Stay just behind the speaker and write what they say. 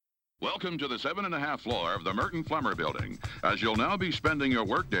Welcome to the 7.5 floor of the Merton Flemmer Building. As you'll now be spending your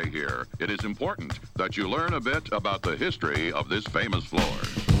workday here, it is important that you learn a bit about the history of this famous floor.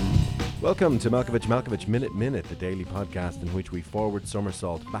 Welcome to Malkovich Minute, the daily podcast in which we forward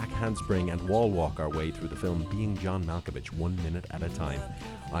somersault, back handspring and wall walk our way through the film Being John Malkovich 1 minute at a time.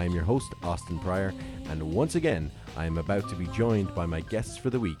 I am your host, Austin Pryor, and once again, I am about to be joined by my guests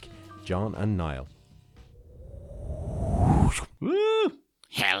for the week, John and Niall. Woo!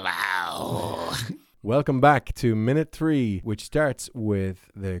 Hello. Welcome back to Minute 3, which starts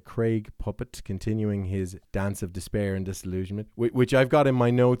with the Craig puppet continuing his dance of despair and disillusionment, which I've got in my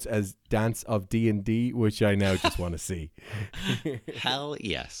notes as Dance of D&D, which I now just want to see. Hell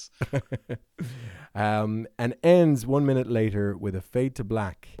yes. And ends 1 minute later with a fade to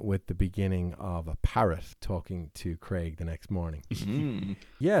black with the beginning of a parrot talking to Craig the next morning.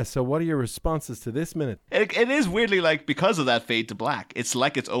 Yeah, so what are your responses to this minute? It is weirdly like, because of that fade to black, it's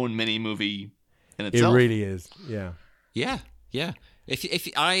like its own mini movie in itself. It really is, yeah. Yeah. If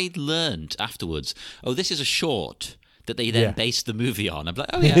I learned afterwards, this is a short that they then based the movie on, I'm like,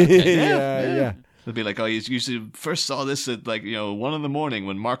 oh yeah, okay. yeah. It'd be like, you first saw this at 1 a.m.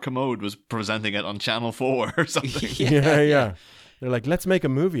 when Mark Commode was presenting it on Channel 4 or something. Yeah. They're like, let's make a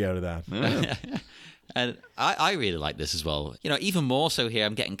movie out of that. Yeah. And I really like this as well. Even more so here,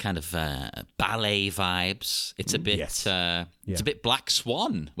 I'm getting kind of ballet vibes. It's a bit, it's a bit Black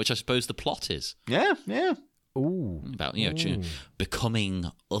Swan, which I suppose the plot is. Yeah. Ooh. About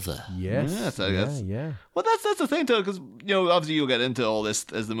becoming other. Yes. Yeah. Well, that's the thing too, because obviously you'll get into all this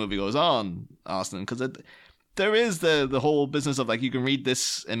as the movie goes on, Austin, because there is the whole business of you can read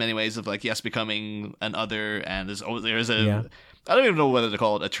this in many ways of becoming an other, and there's a I don't even know whether to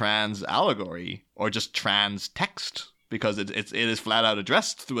call it a trans allegory or just trans text, because it is flat out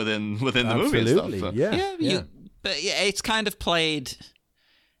addressed within the movie and stuff. So. Yeah. But it's kind of played.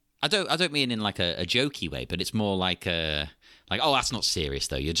 I don't mean in a jokey way, but it's more that's not serious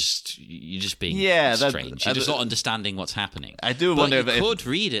though. You're just being strange. You're just not understanding what's happening. I do wonder if you could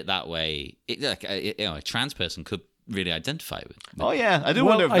read it that way. A trans person could really identify with. Oh yeah, I do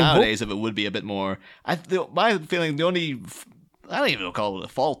wonder if nowadays if it would be a bit more. My feeling, the only, I don't even call it a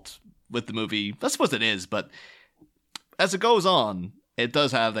fault with the movie. I suppose it is, but as it goes on, it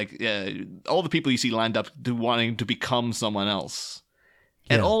does have all the people you see lined up to wanting to become someone else.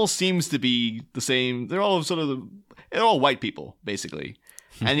 It all seems to be the same. They're all they're all white people basically,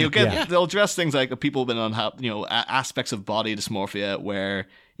 and you'll get they'll dress things like people been on aspects of body dysmorphia where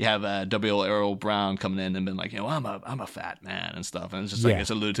you have W. Earl Brown coming in and been like, I'm a fat man and stuff, and it's just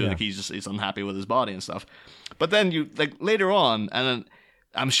it's alluded to he's unhappy with his body and stuff. But then you later on, and then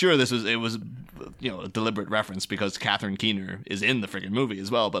I'm sure it was a deliberate reference because Catherine Keener is in the friggin' movie as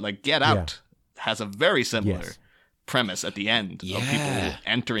well. But Get Out has a very similar premise at the end of people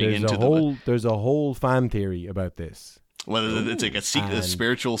entering There's a whole fan theory about this. Whether it's a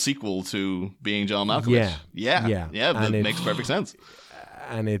spiritual sequel to Being John Malkovich. Yeah. That makes perfect sense.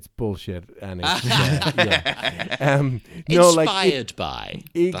 And it's bullshit. And it's inspired by.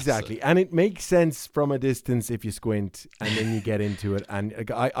 Exactly. And it makes sense from a distance if you squint and then you get into it. And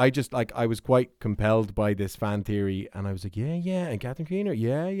I was quite compelled by this fan theory, and I was like, yeah. And Catherine Keener,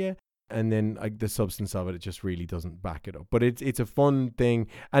 yeah. And then the substance of it just really doesn't back it up. But it's a fun thing,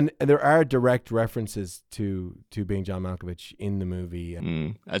 and there are direct references to Being John Malkovich in the movie.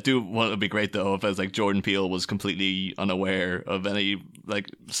 I do want it would be great though if it was Jordan Peele was completely unaware of any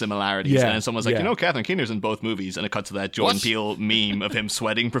similarities, and someone's Catherine Keener's in both movies, and it cuts to that Jordan Peele meme of him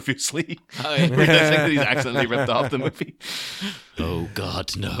sweating profusely. Oh, yeah. Where I think that he's accidentally ripped off the movie. Oh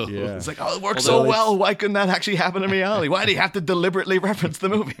God, no! Yeah. It's it works so well. Why couldn't that actually happen in reality? Why do you have to deliberately reference the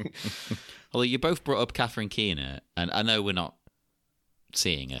movie? Although you both brought up Catherine Keener, and I know we're not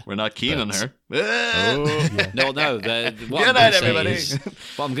seeing her. We're not keen on her. No. Good night, everybody.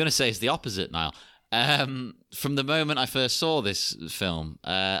 What I'm going to say is the opposite, Niall. From the moment I first saw this film,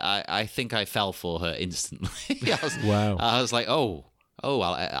 I think I fell for her instantly. I was like,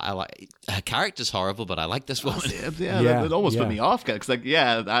 I like her character's horrible, but I like this woman. It almost put me off because,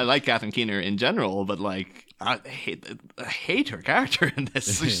 I like Catherine Keener in general, but I hate her character in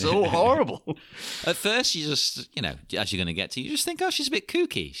this. She's so horrible. At first, you just, as you're going to get to, you just think, she's a bit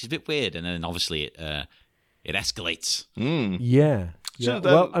kooky, she's a bit weird, and then obviously it escalates. Yeah.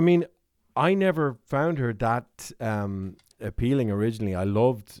 Well, I mean, I never found her that appealing originally. I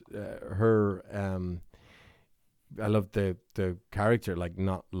loved her. I loved the character,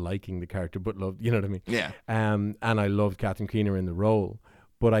 not liking the character, but loved, you know what I mean? Yeah. And I loved Catherine Keener in the role,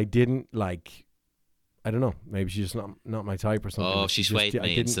 but I didn't I don't know. Maybe she's just not my type or something. Oh, she swayed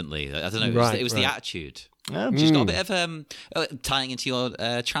me instantly. I don't know. Right, It was the attitude. Yeah. She's got a bit of tying into your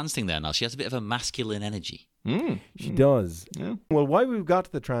trans thing there now. She has a bit of a masculine energy. She does. Yeah. Well, why we've got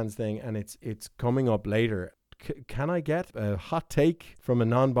to the trans thing, and it's coming up later. Can I get a hot take from a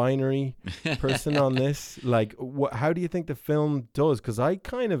non-binary person on this? Like, how do you think the film does? Because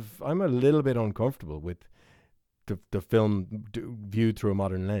I'm a little bit uncomfortable with the film viewed through a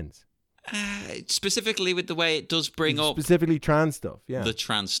modern lens. Specifically with the way it does bring up specifically trans stuff, yeah, the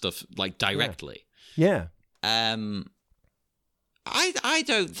trans stuff, like directly. Yeah. I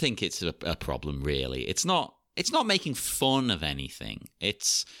don't think it's a problem really. It's not making fun of anything.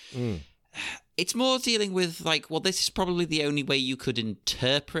 It's more dealing with like, well, this is probably the only way you could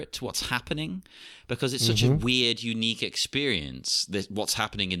interpret what's happening because it's such a weird, unique experience. What's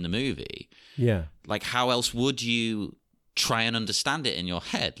happening in the movie. Yeah. Like, how else would you try and understand it in your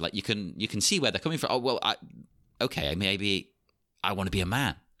head? Like, you can see where they're coming from. Oh, well, maybe I want to be a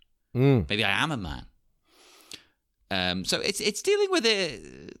man. Maybe I am a man. So it's dealing with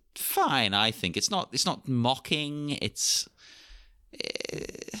it fine. I think it's not mocking. It's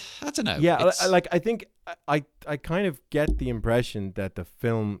I don't know. Yeah, I think I kind of get the impression that the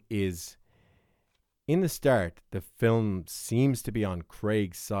film is, in the start, the film seems to be on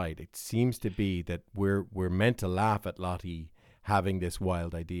Craig's side. It seems to be that we're meant to laugh at Lottie having this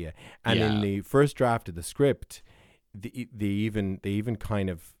wild idea. And in the first draft of the script, they even kind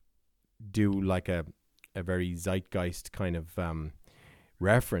of do like a very zeitgeist kind of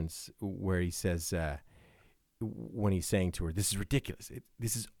reference where he says, when he's saying to her, "This is ridiculous.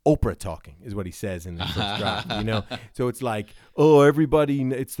 This is Oprah talking," is what he says in the first draft. You know, so it's like, oh, everybody,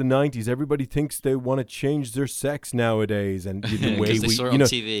 it's the 90s. Everybody thinks they want to change their sex nowadays, and the way they saw it on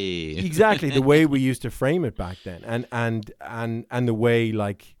TV. Exactly, the way we used to frame it back then, and the way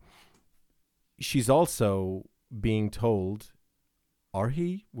like she's also being told, or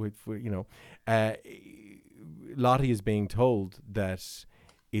he, Lottie is being told that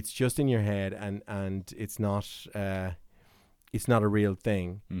it's just in your head, and it's not a real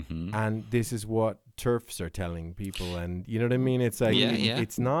thing, and this is what TERFs are telling people, and you know what I mean. It's like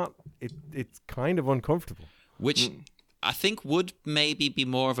it's not. It's kind of uncomfortable, which I think would maybe be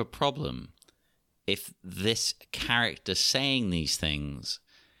more of a problem if this character saying these things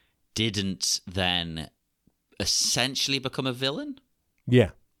didn't then essentially become a villain. Yeah.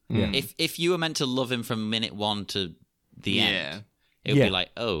 If you were meant to love him from minute one to the end. It would be like,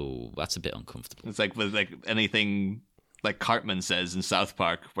 oh, that's a bit uncomfortable. It's like with like anything like Cartman says in South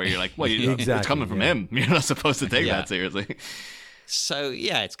Park, where you're like, well, exactly, it's coming from him. You're not supposed to take that seriously. So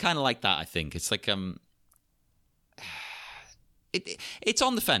yeah, it's kind of like that. I think it's like it's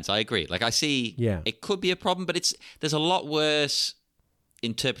on the fence. I agree. Like I see, it could be a problem, but there's a lot worse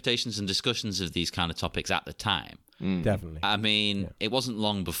interpretations and discussions of these kind of topics at the time. Definitely. I mean, it wasn't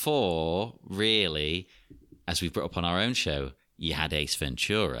long before, really, as we've brought up on our own show, you had Ace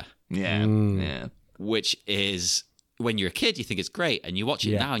Ventura. Yeah. Which is, when you're a kid, you think it's great, and you watch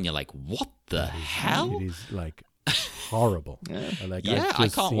it now and you're like, what the hell? It is like horrible. I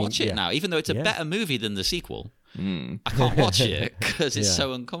can't watch it now, even though it's a better movie than the sequel. I can't watch it because it's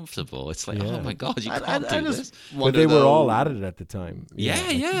so uncomfortable. It's like, oh my God, you can't do this. But they were all at it at the time. Yeah,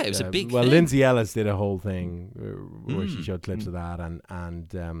 it was a big Well, thing. Lindsay Ellis did a whole thing where she showed clips of that,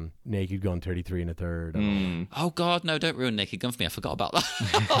 and Naked Gun 33 and a third. Oh God, no, don't ruin Naked Gun for me. I forgot about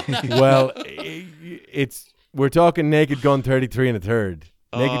that. Well, we're talking Naked Gun 33 and a third.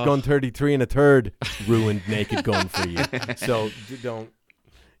 Naked Gun 33 and a third ruined Naked Gun for you. So don't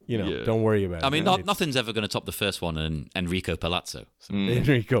worry about it. I mean, nothing's ever going to top the first one, and Enrico Palazzo. So.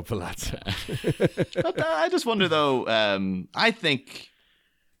 Enrico Palazzo. But, I just wonder, though, I think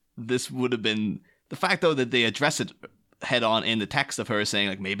this would have been... The fact, though, that they address it head on in the text of her saying,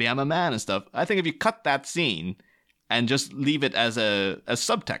 like, maybe I'm a man and stuff, I think if you cut that scene and just leave it as a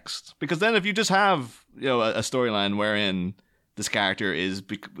subtext, because then if you just have, a storyline wherein this character is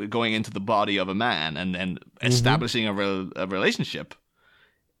going into the body of a man and then establishing a relationship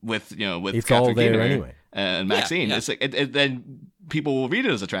with it's Catherine all there Keener anyway. And Maxine, it's like then people will read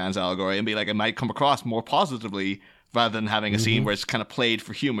it as a trans allegory and be like, it might come across more positively rather than having a scene where it's kind of played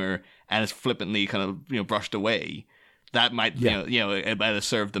for humor and it's flippantly kind of brushed away. That might it might have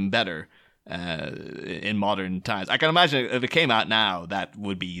served them better in modern times. I can imagine if it came out now, that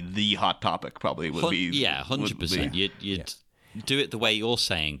would be the hot topic. Probably would be 100%. do it the way you're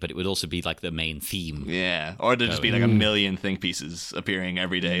saying, but it would also be like the main theme. Yeah, or there'd just be like a million think pieces appearing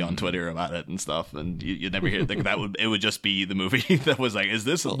every day on Twitter about it and stuff, and you'd never hear like it would just be the movie that was like, is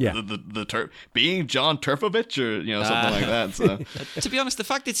this the being John Turfovich or something like that? So to be honest, the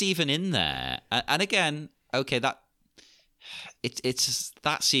fact it's even in there, and again, okay, that it's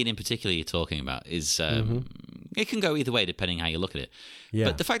that scene in particular you're talking about is it can go either way depending how you look at it. Yeah.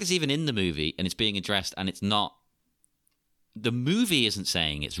 But the fact it's even in the movie and it's being addressed and it's not. The movie isn't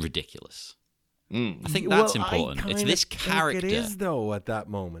saying it's ridiculous. I think that's important. It's this character. It is, though, at that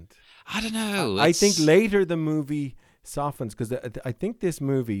moment. I don't know. I think later the movie softens, because I think this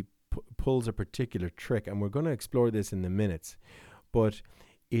movie pulls a particular trick, and we're going to explore this in the minutes. But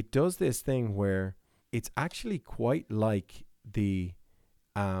it does this thing where it's actually quite like the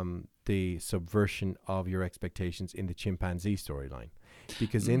subversion of your expectations in the chimpanzee storyline.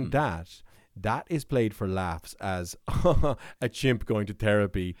 Because in that is played for laughs as a chimp going to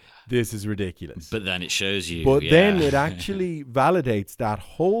therapy. This is ridiculous. But then it shows you. But then it actually validates that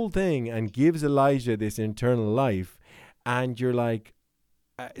whole thing and gives Elijah this internal life. And you're like,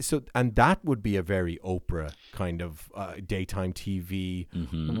 and that would be a very Oprah kind of daytime TV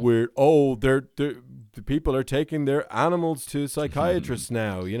where, the people are taking their animals to psychiatrists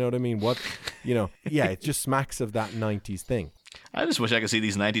now. You know what I mean? It just smacks of that 90s thing. I just wish I could see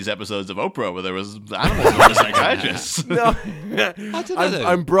these 90s episodes of Oprah where there was animals going to psychiatrists. No,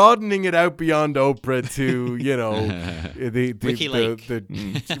 I'm broadening it out beyond Oprah to, the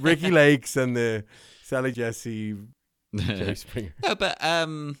Ricky Lakes and the Sally Jesse, Jerry Springer. No, but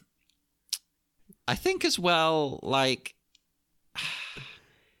I think as well, like,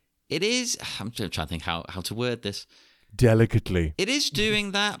 it is, I'm trying to think how to word this. Delicately. It is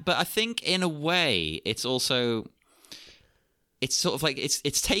doing that, but I think in a way it's also... It's sort of like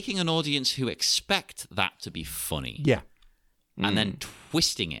it's taking an audience who expect that to be funny, and then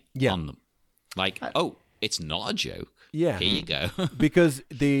twisting it on them, like, it's not a joke. Yeah, here you go. Because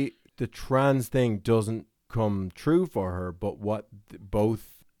the trans thing doesn't come true for her, but what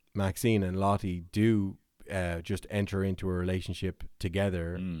both Maxine and Lottie do just enter into a relationship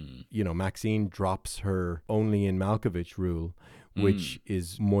together. Maxine drops her only in Malkovich rule, which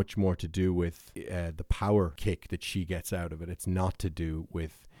is much more to do with the power kick that she gets out of it. It's not to do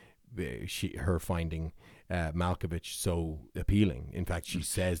with her finding Malkovich so appealing. In fact, she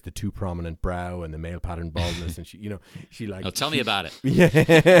says the too prominent brow and the male pattern baldness, and she like. Oh, tell me about it. Yeah.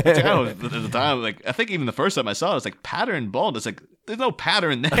 At the time, like, I think even the first time I saw it, it's like pattern bald. It's like there's no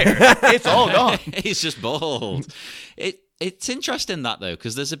pattern there. It's all gone. He's just bald. It's interesting that, though,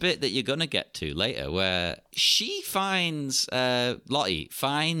 because there's a bit that you're going to get to later where she finds, Lottie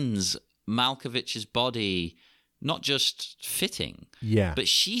finds Malkovich's body not just fitting, but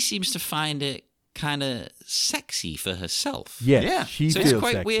she seems to find it kind of sexy for herself. Yeah. She so feels it's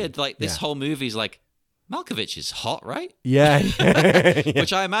quite sexy. weird. Like, this whole movie's like, Malkovich is hot, right? Yeah.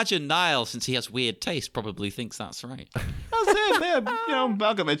 Which I imagine Niall, since he has weird taste, probably thinks that's right. That's it.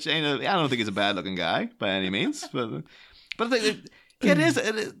 Malkovich I don't think he's a bad-looking guy by any means, but it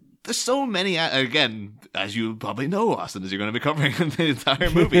is. There's so many, again, as you probably know, Austin, as you're going to be covering the entire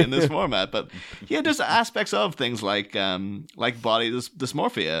movie in this format. But there's aspects of things like body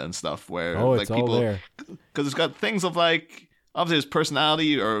dysmorphia and stuff where it's people, all there. Because it's got things of like, obviously his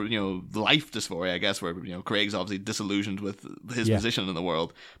personality or life dysphoria, I guess, where Craig's obviously disillusioned with his position in the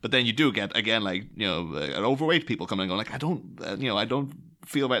world. But then you do get again overweight people coming and going like, I don't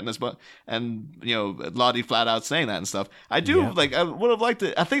feel right in this, but Lottie flat out saying that and stuff. I do I would have liked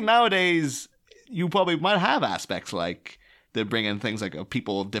it. I think nowadays you probably might have aspects like they bring in things like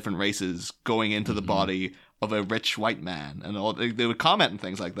people of different races going into the body of a rich white man, and all they would comment and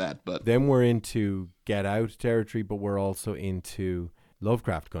things like that. But then we're into Get Out territory, but we're also into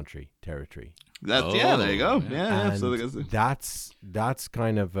Lovecraft Country territory. There you go. Yeah, so that's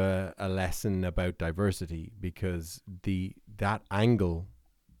kind of a lesson about diversity, because that angle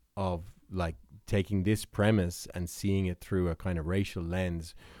of like taking this premise and seeing it through a kind of racial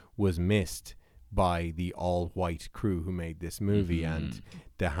lens was missed by the all-white crew who made this movie and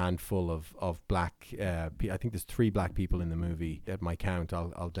the handful of black I think there's 3 black people in the movie at my count.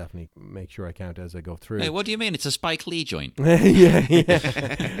 I'll definitely make sure I count as I go through. Hey, what do you mean? It's a Spike Lee joint. yeah.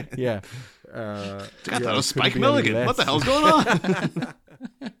 That was Spike Milligan. What the hell's going on?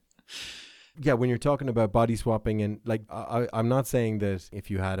 Yeah, when you're talking about body swapping, and like I'm not saying that if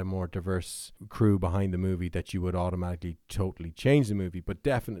you had a more diverse crew behind the movie that you would automatically totally change the movie, but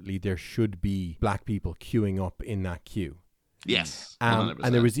definitely there should be black people queuing up in that queue. Yes, and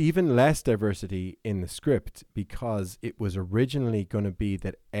there was even less diversity in the script because it was originally going to be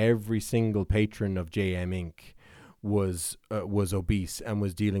that every single patron of JM Inc. was obese and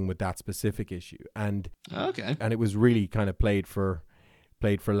was dealing with that specific issue, and and it was really kind of played for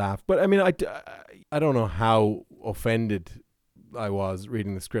laugh. But I mean, I don't know how offended I was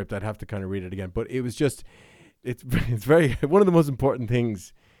reading the script. I'd have to kind of read it again, but it was just it's very one of the most important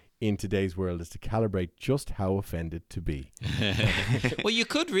things in today's world is to calibrate just how offended to be. Well, you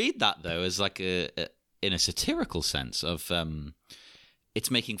could read that though as like in a satirical sense of it's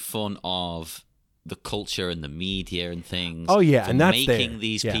making fun of the culture and the media and things. Oh yeah, and that's making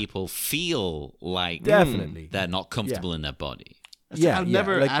these people feel like definitely they're not comfortable in their body. I'd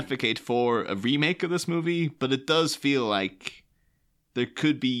never advocate for a remake of this movie, but it does feel like there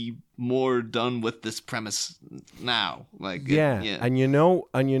could be more done with this premise now. Like and you know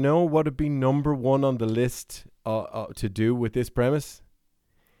what would be number one on the list to do with this premise?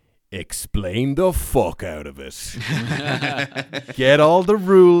 Explain the fuck out of it. Get all the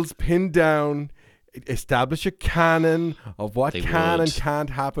rules pinned down. Establish a canon of what can and can't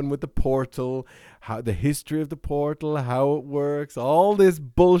happen with the portal, how the history of the portal, how it works, all this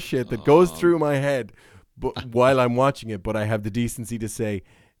bullshit that goes through my head while I'm watching it, but I have the decency to say,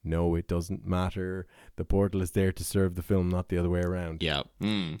 no, it doesn't matter. The portal is there to serve the film, not the other way around. Yeah.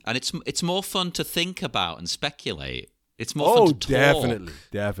 And it's more fun to think about and speculate. It's more fun to talk.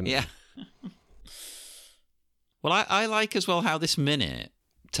 Definitely. Yeah. Well, I like as well how this minute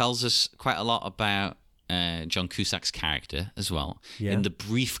tells us quite a lot about John Cusack's character as well, in the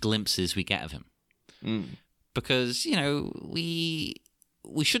brief glimpses we get of him. Because, you know, we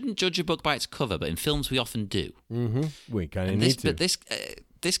shouldn't judge a book by its cover, but in films we often do. Mm-hmm. We kind of need to. But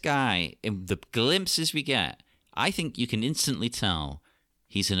this guy, in the glimpses we get, I think you can instantly tell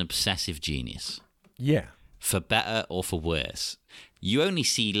he's an obsessive genius. Yeah. For better or for worse. You only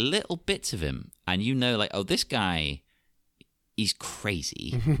see little bits of him, and you know, like, oh, this guy, he's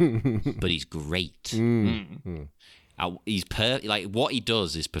crazy, but he's great. He's like, what he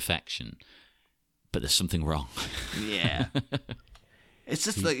does is perfection, but there's something wrong. Yeah. It's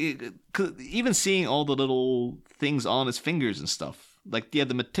just like, even seeing all the little things on his fingers and stuff, like, the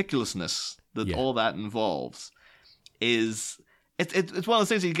meticulousness that all that involves is, it's one of those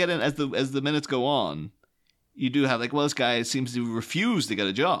things that you get in as the minutes go on. You do have, like, well, this guy seems to refuse to get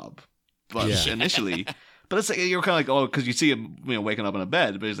a job, but initially, but it's like, you're kind of like, oh, because you see him, you know, waking up in a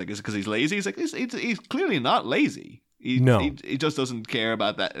bed, but he's like, is it because he's lazy? He's like, he's clearly not lazy. He just doesn't care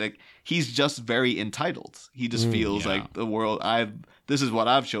about that. Like, he's just very entitled. He just feels like the world, this is what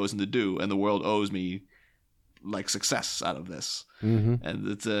I've chosen to do, and the world owes me, like, success out of this. And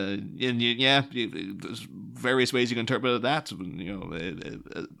it's there's various ways you can interpret that, you know,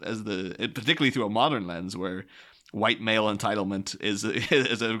 as particularly through a modern lens where white male entitlement is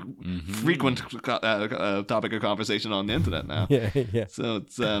a frequent topic of conversation on the internet now. So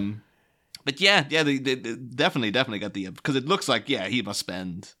it's but they definitely got because it looks like he must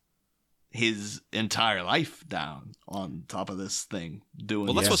spend his entire life down on top of this thing doing.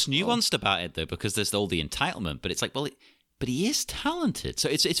 Well, that's what's nuanced about it, though, because there's all the entitlement, but it's like, well, but he is talented, so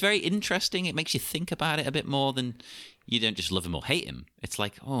it's very interesting. It makes you think about it a bit more than you don't just love him or hate him. It's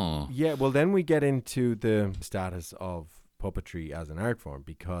like, oh, yeah. Well, then we get into the status of puppetry as an art form,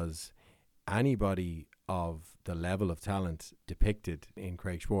 because anybody of the level of talent depicted in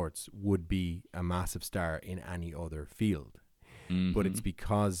Craig Schwartz would be a massive star in any other field. But it's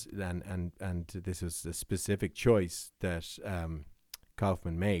because, and this is a specific choice that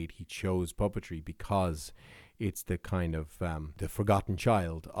Kaufman made. He chose puppetry because it's the kind of the forgotten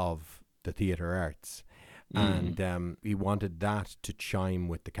child of the theatre arts. And he wanted that to chime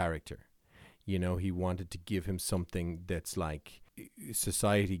with the character. You know, he wanted to give him something that's like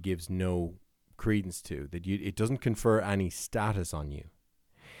society gives no credence to, that it doesn't confer any status on you.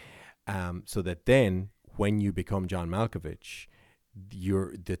 So that then when you become John Malkovich,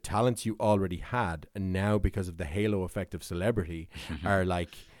 the talents you already had, and now because of the halo effect of celebrity, are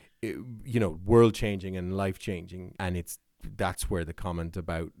like, you know, world changing and life changing. And that's where the comment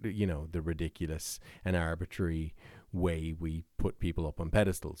about, you know, the ridiculous and arbitrary way we put people up on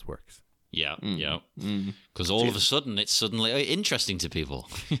pedestals works. Because all of a sudden it's suddenly interesting to people.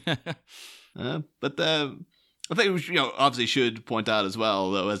 But I think we obviously should point out as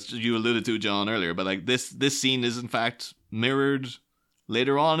well, though, as you alluded to, John, earlier, but like this scene is in fact mirrored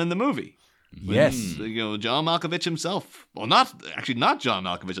later on in the movie. Yes. John Malkovich himself. Well, not John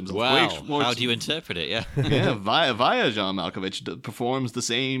Malkovich himself. Wow. How do you interpret it? Yeah. Via John Malkovich performs the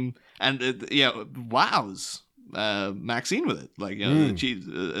same and wows Maxine with it. Like,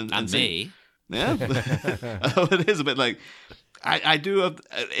 and me. Yeah. It is a bit like, I do have,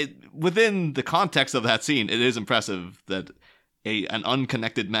 within the context of that scene, it is impressive that an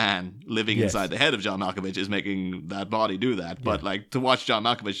unconnected man living inside the head of John Malkovich is making that body do that. But like to watch John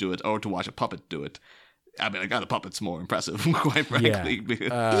Malkovich do it or to watch a puppet do it, I mean, the puppet's more impressive, quite frankly.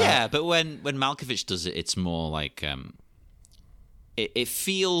 Yeah, but when Malkovich does it, it's more like it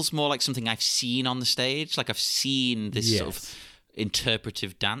feels more like something I've seen on the stage. Like I've seen this sort of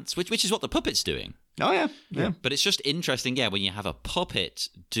interpretive dance, which is what the puppet's doing. Oh yeah. But it's just interesting, when you have a puppet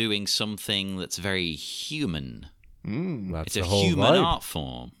doing something that's very human. That's it's the a whole human vibe. art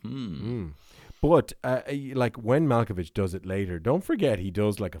form. But like when Malkovich does it later, don't forget he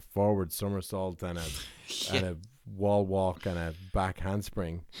does like a forward somersault and a wall walk and a back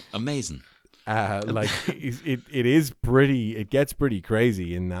handspring. Amazing. Like it is pretty. It gets pretty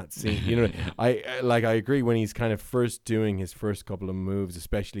crazy in that scene. You know, I agree when he's kind of first doing his first couple of moves,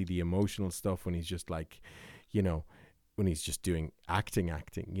 especially the emotional stuff when he's just like, you know, when he's just doing acting,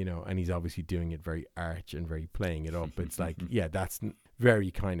 you know, and he's obviously doing it very arch and very playing it up. It's like, that's very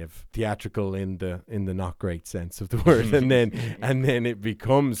kind of theatrical in the not great sense of the word, and then it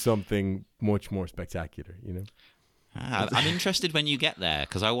becomes something much more spectacular, you know. I'm interested when you get there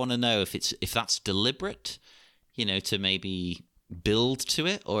because I want to know if that's deliberate, you know, to maybe build to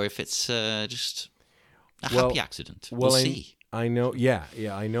it, or if it's just a happy accident. We'll see. I know,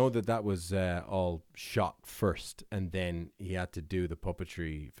 I know that was all shot first, and then he had to do the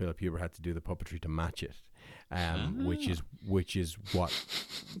puppetry. Philip Huber had to do the puppetry to match it, which is what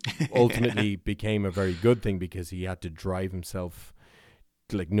ultimately became a very good thing because he had to drive himself.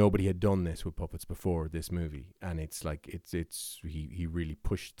 Like nobody had done this with puppets before this movie, and it's like he really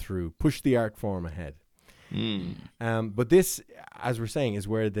pushed the art form ahead. But this, as we're saying, is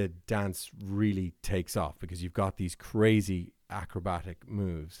where the dance really takes off because you've got these crazy acrobatic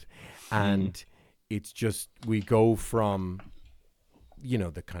moves, and it's just we go from, you know,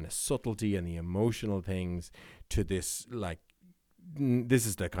 the kind of subtlety and the emotional things to this like. This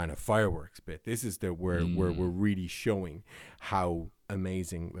is the kind of fireworks bit. This is where we're really showing how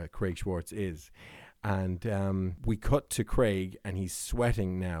amazing Craig Schwartz is. And we cut to Craig, and he's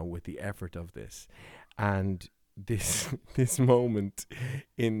sweating now with the effort of this. And this moment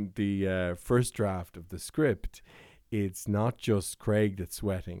in the first draft of the script, it's not just Craig that's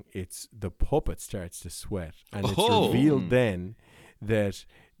sweating, it's the puppet starts to sweat. And it's revealed then that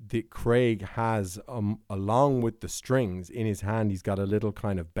Craig has, along with the strings in his hand, he's got a little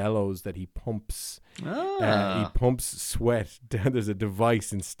kind of bellows that he pumps. He pumps sweat down. There's a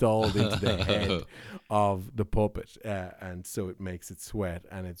device installed into the head of the puppet, and so it makes it sweat.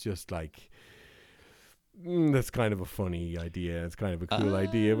 And it's just like, that's kind of a funny idea. It's kind of a cool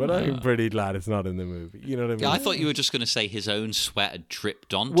idea, but I'm pretty glad it's not in the movie. You know what I mean? Yeah, I thought you were just going to say his own sweat had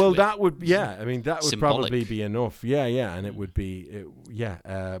dripped onto it. Well, that would, I mean, that would Symbolic. probably be enough. Yeah, and it would be,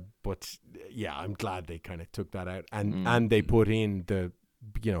 but yeah, I'm glad they kind of took that out, and they put in the,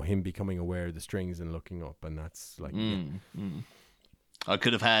 you know, him becoming aware of the strings and looking up, and that's like. I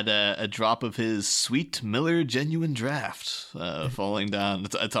could have had a drop of his sweet Miller Genuine Draft falling down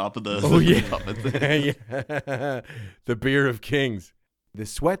atop of the the beer of kings. The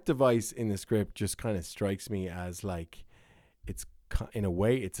sweat device in the script just kind of strikes me as like it's in a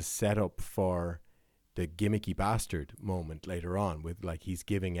way it's a setup for the gimmicky bastard moment later on with like he's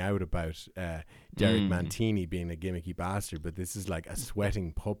giving out about Derek Mantini being a gimmicky bastard, but this is like a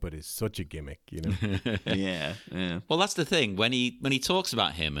sweating puppet is such a gimmick, you know. yeah. Well, that's the thing when he talks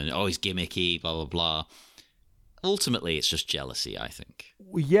about him and he's gimmicky, blah blah blah. Ultimately, it's just jealousy, I think.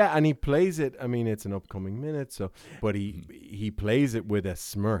 Yeah, and he plays it. I mean, it's an upcoming minute, but he plays it with a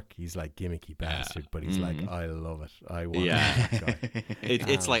smirk. He's like gimmicky bastard, but he's like, I love it. I want that guy.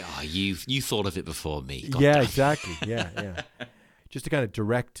 It's like, you thought of it before me. God yeah, damn. exactly. Yeah. Just to kind of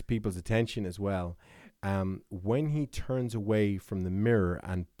direct people's attention as well. When he turns away from the mirror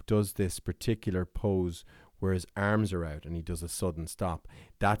and does this particular pose where his arms are out and he does a sudden stop,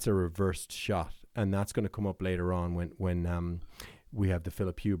 that's a reversed shot. And that's going to come up later on when we have the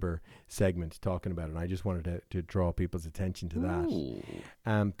Philip Huber segment talking about it. And I just wanted to draw people's attention to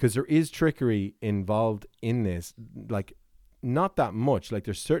that. Because there is trickery involved in this. Like, not that much. Like,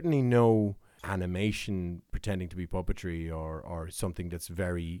 there's certainly no animation pretending to be puppetry or something that's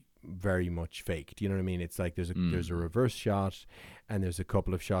very, very much faked. You know what I mean? It's like there's a reverse shot, and there's a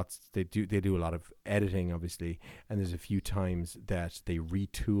couple of shots. They do a lot of editing, obviously. And there's a few times that they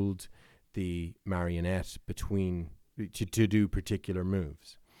retooled the marionette to do particular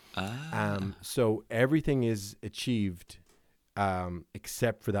moves. So everything is achieved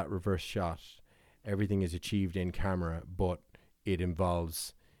except for that reverse shot. Everything is achieved in camera, but it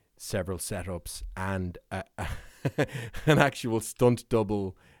involves several setups and an actual stunt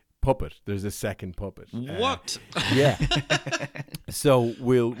double puppet. There's a second puppet. What? Yeah. So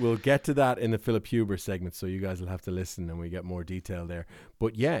we'll get to that in the Philip Huber segment. So you guys will have to listen, and we get more detail there.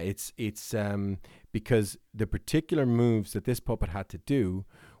 But yeah, it's because the particular moves that this puppet had to do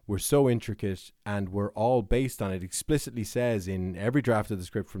were so intricate and were all based on, it explicitly says in every draft of the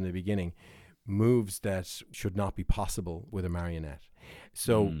script from the beginning, moves that should not be possible with a marionette.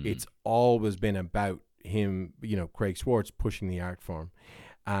 So it's always been about him, Craig Schwartz pushing the art form.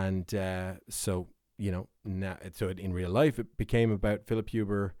 And so in real life, it became about Philip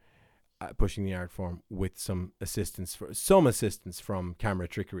Huber pushing the art form with some assistance from camera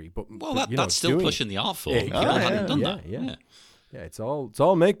trickery. But that's still pushing the art form. Yeah, it's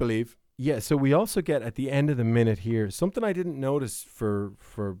all make believe. Yeah. So we also get at the end of the minute here something I didn't notice for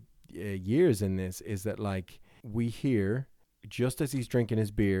years in this is that like we hear just as he's drinking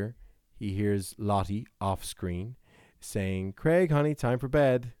his beer, he hears Lottie off screen saying, "Craig, honey, time for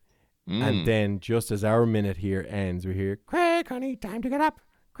bed." And then just as our minute here ends, we hear, "Craig, honey, time to get up.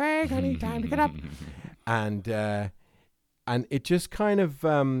 Craig, honey, time to get up." And it just kind of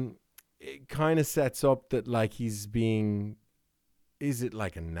sets up that like he's being, is it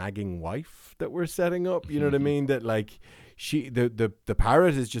like a nagging wife that we're setting up? You know what I mean? That like the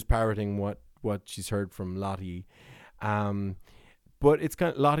parrot is just parroting what she's heard from Lottie. But it's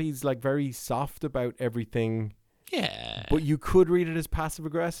kind of, Lottie's like very soft about everything. Yeah. But you could read it as passive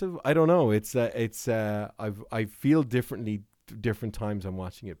aggressive. I don't know. I feel differently different times I'm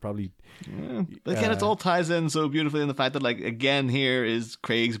watching it. Probably. Yeah. But again, it all ties in so beautifully in the fact that like again here is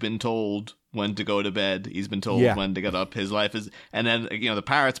Craig's been told when to go to bed. He's been told when to get up. His life is, and then the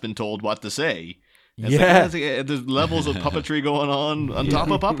parrot's been told what to say. It's like, there's levels of puppetry going on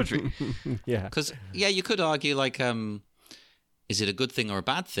top of puppetry. Yeah. Because you could argue like, is it a good thing or a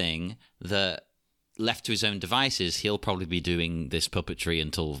bad thing that left to his own devices, he'll probably be doing this puppetry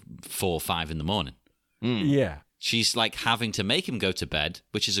until 4 or 5 in the morning. Yeah. She's like having to make him go to bed,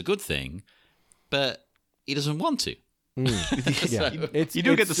 which is a good thing, but he doesn't want to. You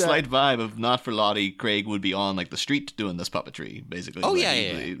do get the slight vibe of not for Lottie, Craig would be on like the street doing this puppetry, basically. Oh,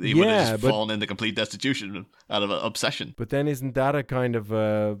 like, He would have just fallen into complete destitution out of an obsession. But then isn't that a kind of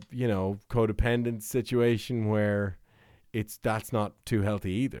a, codependent situation where that's not too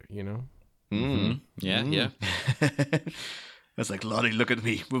healthy either, Yeah. It's like, Lottie, look at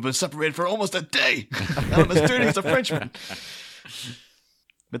me. We've been separated for almost a day. I'm as dirty as a Frenchman.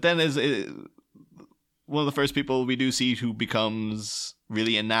 But then is one of the first people we do see who becomes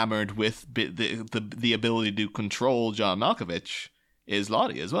really enamored with the ability to control John Malkovich is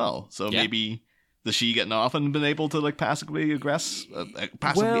Lottie as well. So maybe does she get off and been able to like passively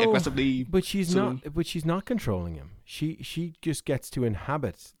aggressively? But she's not. But she's not controlling him. She just gets to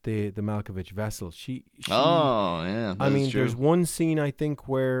inhabit the Malkovich vessel. I mean, true. There's one scene I think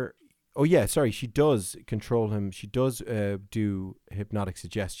where. She does control him. She does do hypnotic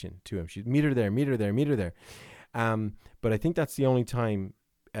suggestion to him. She's meet her there. But I think that's the only time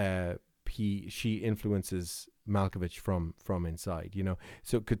she influences Malkovich from inside,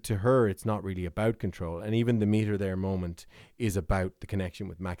 So to her, it's not really about control. And even the meet her there moment is about the connection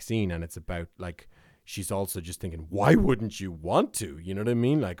with Maxine, and it's about like she's also just thinking, why wouldn't you want to? You know what I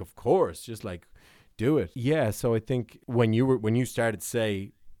mean? Like, of course, just like do it. Yeah. So I think when you started to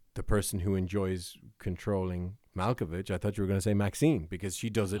say the person who enjoys controlling Malkovich, I thought you were going to say Maxine, because she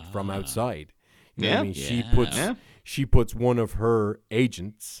does it from outside. You know what I mean? She puts one of her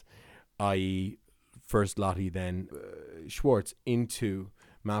agents, i.e. first Lottie, then Schwartz, into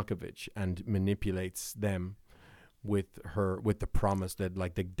Malkovich and manipulates them with the promise that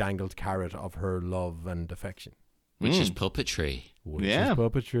like the dangled carrot of her love and affection. Which is puppetry. Yeah.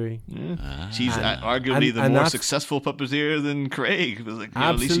 She's arguably the more successful puppeteer than Craig. Like,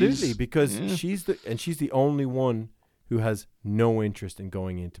 absolutely, because she's the only one who has no interest in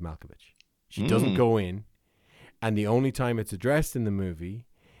going into Malkovich. She doesn't go in, and the only time it's addressed in the movie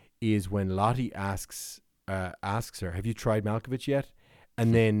is when Lottie asks her, "Have you tried Malkovich yet?"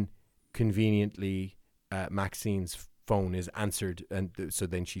 And then conveniently, Maxine's phone is answered, and so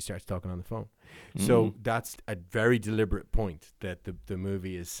then she starts talking on the phone. So that's a very deliberate point that the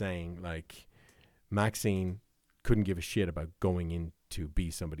movie is saying, like, Maxine couldn't give a shit about going in to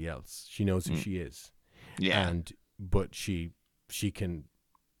be somebody else. She knows who she is. Yeah. But she can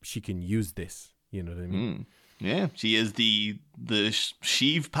use this, you know what I mean? Yeah, she is the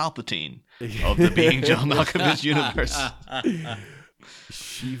Sheev Palpatine of the Being John Malkovich universe.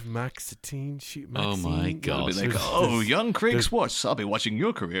 Sheev Maxine. Oh my God! Be like, young Craig Schwartz, I'll be watching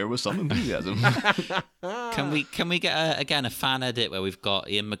your career with some enthusiasm. Can we get a fan edit where we've got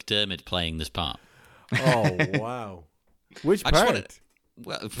Ian McDiarmid playing this part? Oh wow! Which part?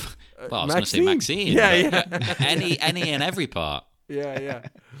 Well, I was going to say Maxine. Yeah. Any and every part. Yeah.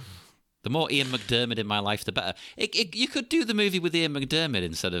 The more Ian McDiarmid in my life, the better. You could do the movie with Ian McDiarmid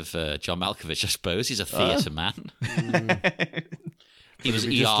instead of John Malkovich, I suppose. He's a theatre man. He was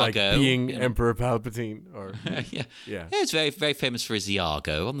Iago. Like being Emperor Palpatine. Or, yeah. He's very, very famous for his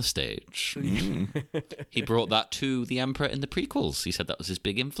Iago on the stage. He brought that to the Emperor in the prequels. He said that was his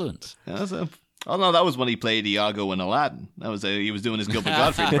big influence. Oh no, that was when he played Iago in Aladdin. He was doing his Gilbert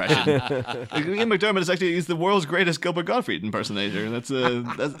Gottfried impression. Ian McDiarmid he's the world's greatest Gilbert Gottfried impersonator. That's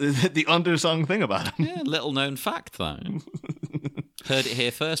the undersung thing about him. Yeah, little known fact though. Heard it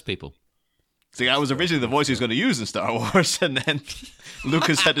here first, people. See, I was originally the voice he was going to use in Star Wars, and then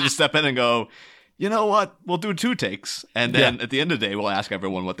Lucas had to step in and go, you know what? We'll do 2 takes, and then at the end of the day, we'll ask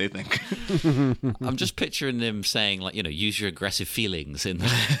everyone what they think. I'm just picturing him saying, use your aggressive feelings in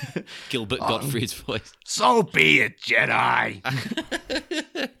Gilbert Gottfried's voice. So be it, Jedi.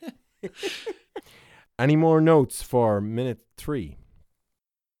 Any more notes for minute 3?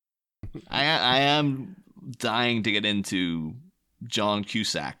 I am dying to get into John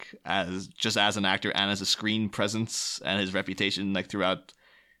Cusack as an actor and as a screen presence and his reputation throughout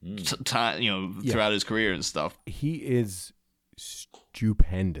time, throughout his career and stuff. He is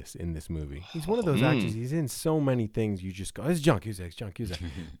stupendous in this movie. He's one of those actors. He's in so many things. You just go, "It's John Cusack, John Cusack."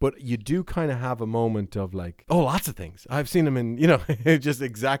 But you do kind of have a moment of lots of things. I've seen him in, just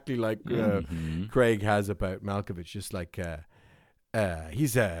exactly like Craig has about Malkovich. Just like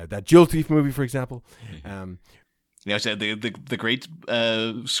he's that Jewel Thief movie, for example. I said the great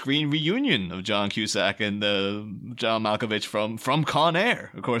screen reunion of John Cusack and John Malkovich from Con Air,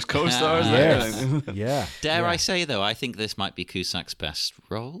 of course, co-stars. Yeah. Dare I say though, I think this might be Cusack's best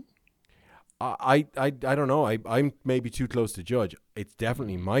role. I don't know. I'm maybe too close to judge. It's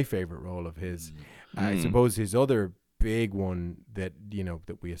definitely my favorite role of his. I suppose his other big one that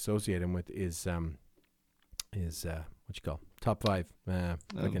that we associate him with is what you call top 5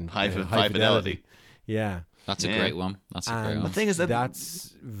 high fidelity. Yeah. That's a great one. That's a great one. The thing is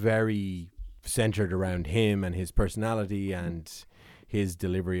that's very centered around him and his personality and his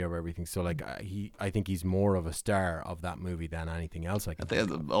delivery of everything. So I think he's more of a star of that movie than anything else. I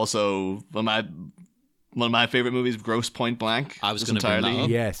think also one of my favorite movies, Grosse Pointe Blank. I was going to bring that up.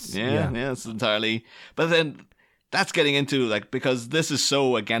 Yes. Yeah, it's entirely. But then that's getting into because this is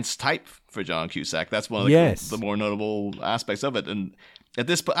so against type for John Cusack. That's one of the more notable aspects of it. And at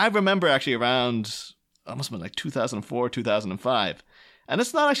this point, I remember actually around, it must have been 2004, 2005. And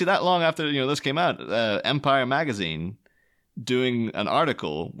it's not actually that long after this came out. Empire Magazine doing an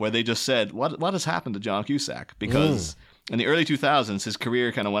article where they just said, what has happened to John Cusack? Because in the early 2000s, his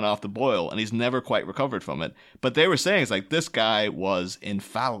career kind of went off the boil and he's never quite recovered from it. But they were saying this guy was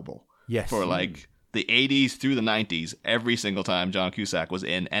infallible for the 80s through the 90s. Every single time John Cusack was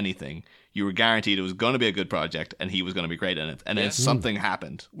in anything, you were guaranteed it was going to be a good project and he was going to be great in it. And then something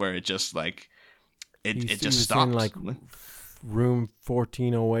happened where it just it just stopped. In Room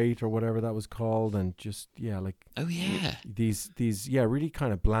 1408 or whatever that was called, and just these really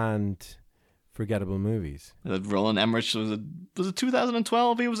kind of bland, forgettable movies. Roland Emmerich was it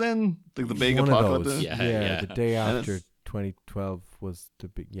 2012 he was in the big one apocalypse. The day after 2012 was the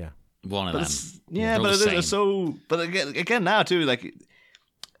big one of them. But it is so. But again now too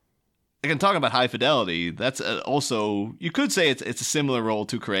Again, talking about high fidelity, that's also, you could say it's a similar role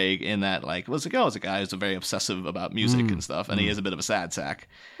to Craig in that, it's a guy who's very obsessive about music and stuff, and he is a bit of a sad sack.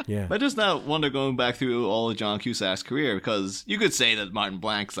 Yeah. But I just now wonder, going back through all of John Cusack's career, because you could say that Martin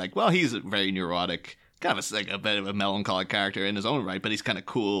Blank's he's a very neurotic, kind of a bit of a melancholic character in his own right, but he's kind of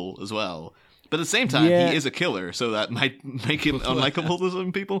cool as well. But at the same time, he is a killer, so that might make him unlikable to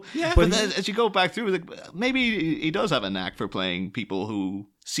some people. Yeah, but then, as you go back through, maybe he does have a knack for playing people who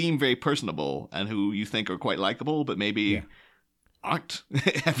seem very personable and who you think are quite likable, but maybe aren't,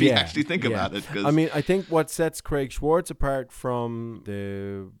 if you actually think about it. I mean, I think what sets Craig Schwartz apart from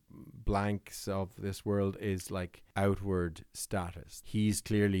the Blanks of this world is outward status. He's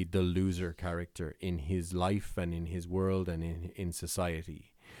clearly the loser character in his life and in his world and in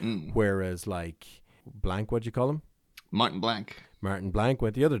society. Whereas Blank, what'd you call him? Martin Blank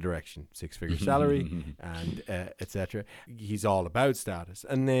went the other direction, 6-figure salary and etc. He's all about status.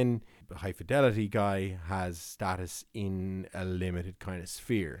 And then the high fidelity guy has status in a limited kind of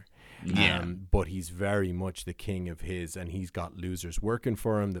sphere. But he's very much the king of his, and he's got losers working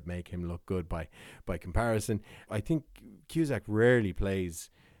for him that make him look good by comparison. I think Cusack rarely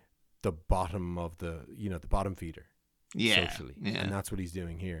plays the bottom of the bottom feeder. Socially, and that's what he's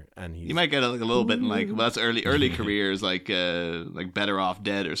doing here. And you might get a little bit in that's early careers, like Better Off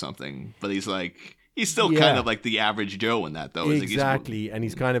Dead or something. But he's he's still kind of like the average Joe in that, though. Exactly, and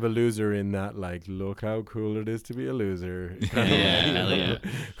he's kind of a loser in that, like, look how cool it is to be a loser. Hell yeah.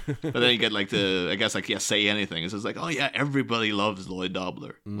 But then you get like Say Anything. It's just like, oh yeah, everybody loves Lloyd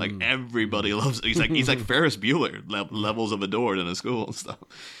Dobler. Like everybody loves. He's like Ferris Bueller, levels of adored in a school and stuff.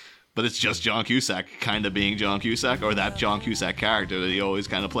 But it's just John Cusack kind of being John Cusack, or that John Cusack character that he always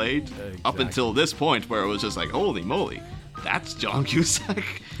kind of played. Exactly. Up until this point where it was just like, holy moly, that's John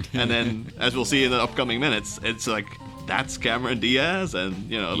Cusack. And then, as we'll see in the upcoming minutes, it's like, that's Cameron Diaz,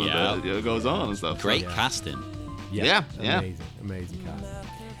 and it goes on and stuff. Great casting. Yeah. Amazing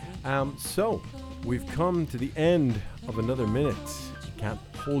casting. So, we've come to the end of another minute. Can't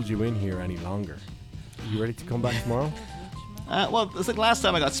hold you in here any longer. Are you ready to come back tomorrow? Well, it's like last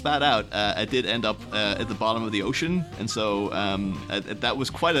time I got spat out. I did end up at the bottom of the ocean, and so that was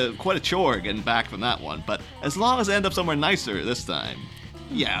quite a chore getting back from that one. But as long as I end up somewhere nicer this time,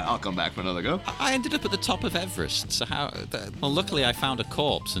 yeah, I'll come back for another go. I ended up at the top of Everest. So well, luckily I found a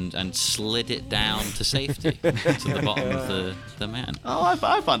corpse and slid it down to safety to the bottom of the man. Oh,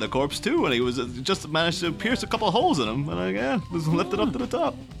 I found a corpse too, and he was just managed to pierce a couple of holes in him, and was lifted up to the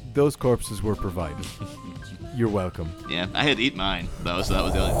top. Those corpses were provided. You're welcome. Yeah, I had to eat mine, though, so that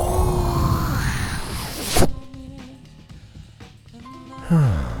was the only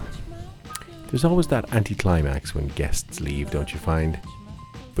thing. There's always that anticlimax when guests leave, don't you find?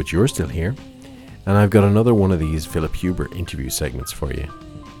 But you're still here, and I've got another one of these Philip Huber interview segments for you.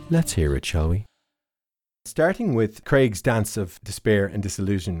 Let's hear it, shall we? Starting with Craig's dance of despair and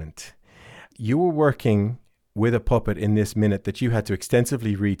disillusionment. You were working with a puppet in this minute that you had to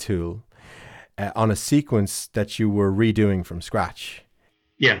extensively retool on a sequence that you were redoing from scratch.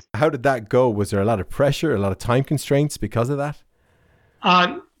 Yes. How did that go? Was there a lot of pressure, a lot of time constraints because of that?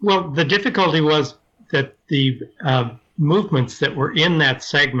 Well, the difficulty was that the movements that were in that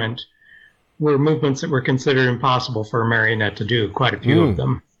segment were movements that were considered impossible for a marionette to do, quite a few of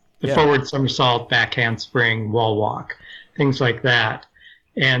them. The forward somersault, back handspring, wall walk, things like that.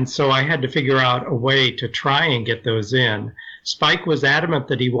 And so I had to figure out a way to try and get those in. Spike was adamant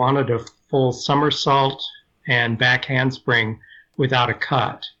that he wanted a full somersault and back handspring without a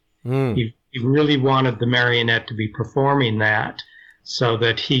cut. He really wanted the marionette to be performing that, so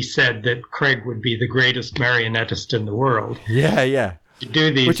that he said that Craig would be the greatest marionettist in the world. Yeah. To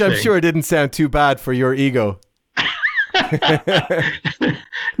do these Which I'm sure didn't sound too bad for your ego.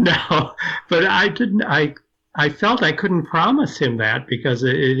 No, but I didn't. I felt I couldn't promise him that because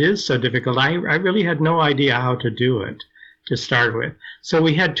it is so difficult. I really had no idea how to do it to start with. So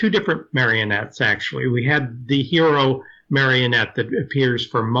we had two different marionettes, actually. We had the hero marionette that appears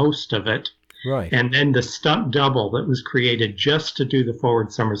for most of it. Right. And then the stunt double that was created just to do the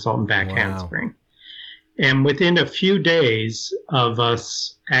forward somersault and back handspring. And within a few days of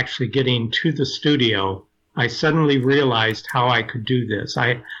us actually getting to the studio, I suddenly realized how I could do this.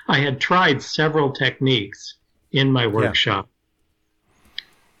 I had tried several techniques in my workshop.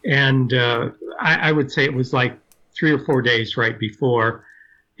 And I would say it was like 3 or 4 days right before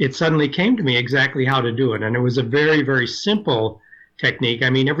it suddenly came to me exactly how to do it. And it was a very, very simple technique. I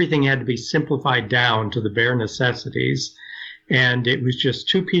mean, everything had to be simplified down to the bare necessities. And it was just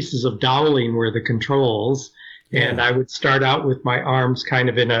 2 pieces of doweling were the controls. And I would start out with my arms kind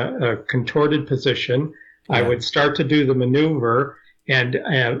of in a contorted position. I would start to do the maneuver. And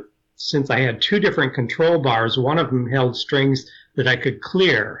since I had 2 different control bars, one of them held strings that I could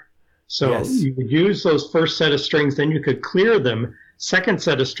clear. So you would use those first set of strings, then you could clear them. Second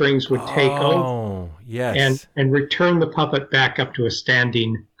set of strings would take over and return the puppet back up to a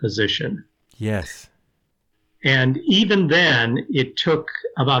standing position. Yes. And even then, it took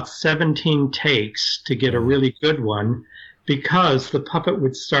about 17 takes to get a really good one because the puppet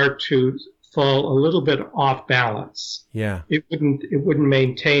would start to fall a little bit off balance. Yeah. It wouldn't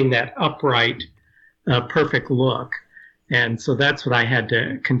maintain that upright, perfect look. And so that's what I had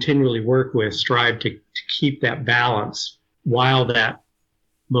to continually work with, strive to keep that balance while that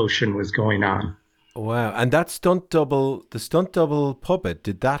motion was going on. Wow. And that the stunt double puppet,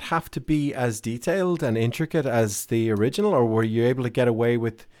 did that have to be as detailed and intricate as the original, or were you able to get away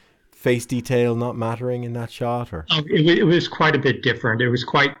with face detail not mattering in that shot? Or it was quite a bit different. It was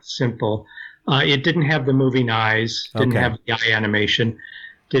quite simple. It didn't have the moving eyes, didn't have the eye animation,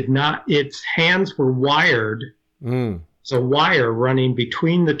 its hands were wired. There's a wire running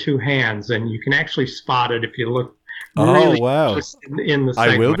between the 2 hands, and you can actually spot it if you look really close in the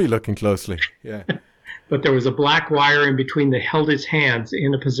segment. I will be looking closely. Yeah. But there was a black wire in between that held his hands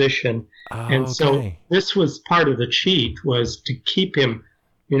in a position. So this was part of the cheat, was to keep him,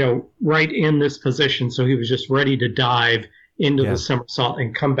 right in this position, so he was just ready to dive into the somersault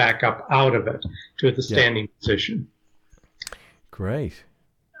and come back up out of it to the standing position. Great.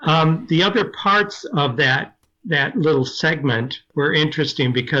 The other parts of that little segment were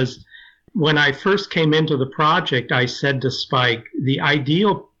interesting because when I first came into the project, I said to Spike, the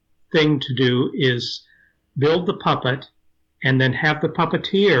ideal thing to do is build the puppet and then have the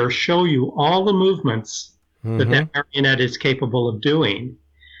puppeteer show you all the movements that marionette is capable of doing.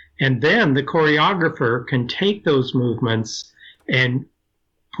 And then the choreographer can take those movements and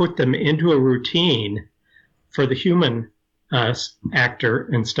put them into a routine for the human actor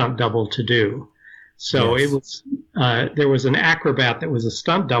and stunt double to do. So it was there was an acrobat that was a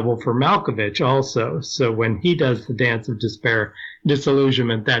stunt double for Malkovich also. So when he does the Dance of Despair,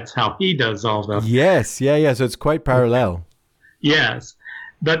 Disillusionment, that's how he does all the... Yes, yeah. So it's quite parallel. Yes.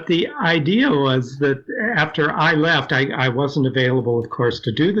 But the idea was that after I left, I wasn't available, of course,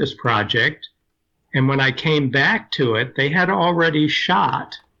 to do this project. And when I came back to it, they had already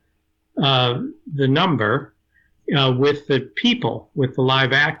shot the number with the people, with the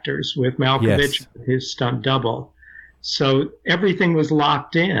live actors, with Malkovich, his stunt double. So everything was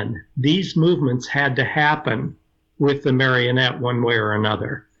locked in. These movements had to happen with the marionette one way or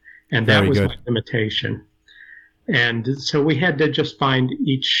another. And that was my limitation. And so we had to just find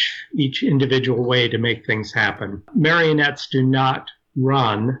each individual way to make things happen. Marionettes do not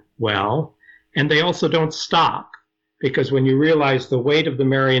run well, and they also don't stop, because when you realize the weight of the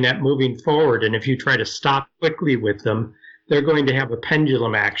marionette moving forward, and if you try to stop quickly with them, they're going to have a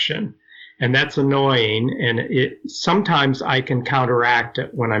pendulum action. And that's annoying, and sometimes I can counteract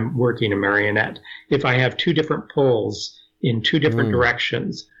it when I'm working a marionette. If I have two different pulls in two different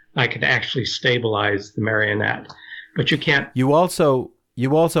directions, I could actually stabilize the marionette. But you can't... You also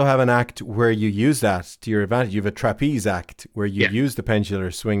have an act where you use that to your advantage. You have a trapeze act where you use the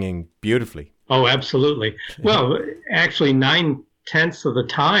pendular swinging beautifully. Oh, absolutely. Well, actually, 9/10 of the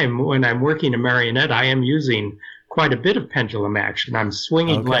time when I'm working a marionette, I am using quite a bit of pendulum action. I'm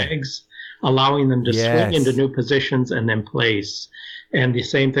swinging legs, allowing them to swing into new positions and then place. And the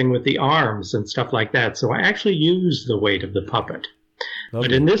same thing with the arms and stuff like that. So I actually use the weight of the puppet. Lovely.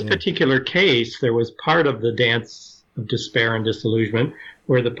 But in this particular case, there was part of the Dance of Despair and Disillusionment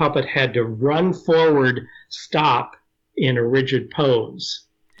where the puppet had to run forward, stop in a rigid pose.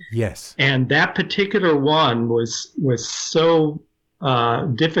 Yes. And that particular one was so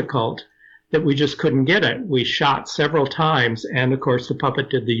difficult that we just couldn't get it. We shot several times, and of course the puppet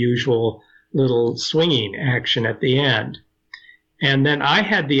did the usual little swinging action at the end. And then I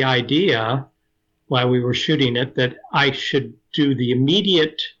had the idea, while we were shooting it, that I should do the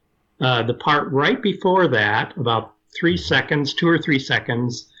immediate, the part right before that, about 2 or 3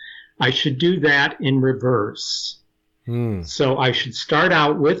 seconds, I should do that in reverse. So I should start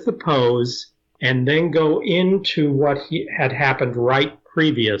out with the pose and then go into what had happened right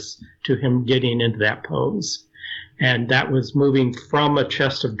previous to him getting into that pose. And that was moving from a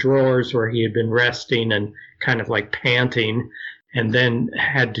chest of drawers where he had been resting and kind of like panting, and then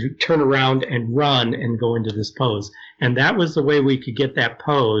had to turn around and run and go into this pose. And that was the way we could get that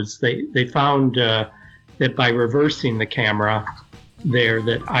pose. They found that by reversing the camera there,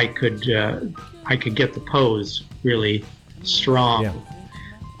 that I could get the pose really strong. Yeah.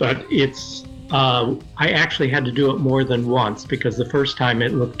 But it's I actually had to do it more than once because the first time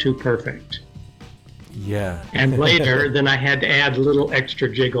it looked too perfect. Yeah. And later, then I had to add little extra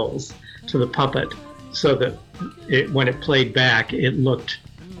jiggles to the puppet so that when it played back, it looked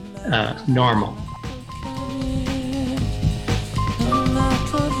normal.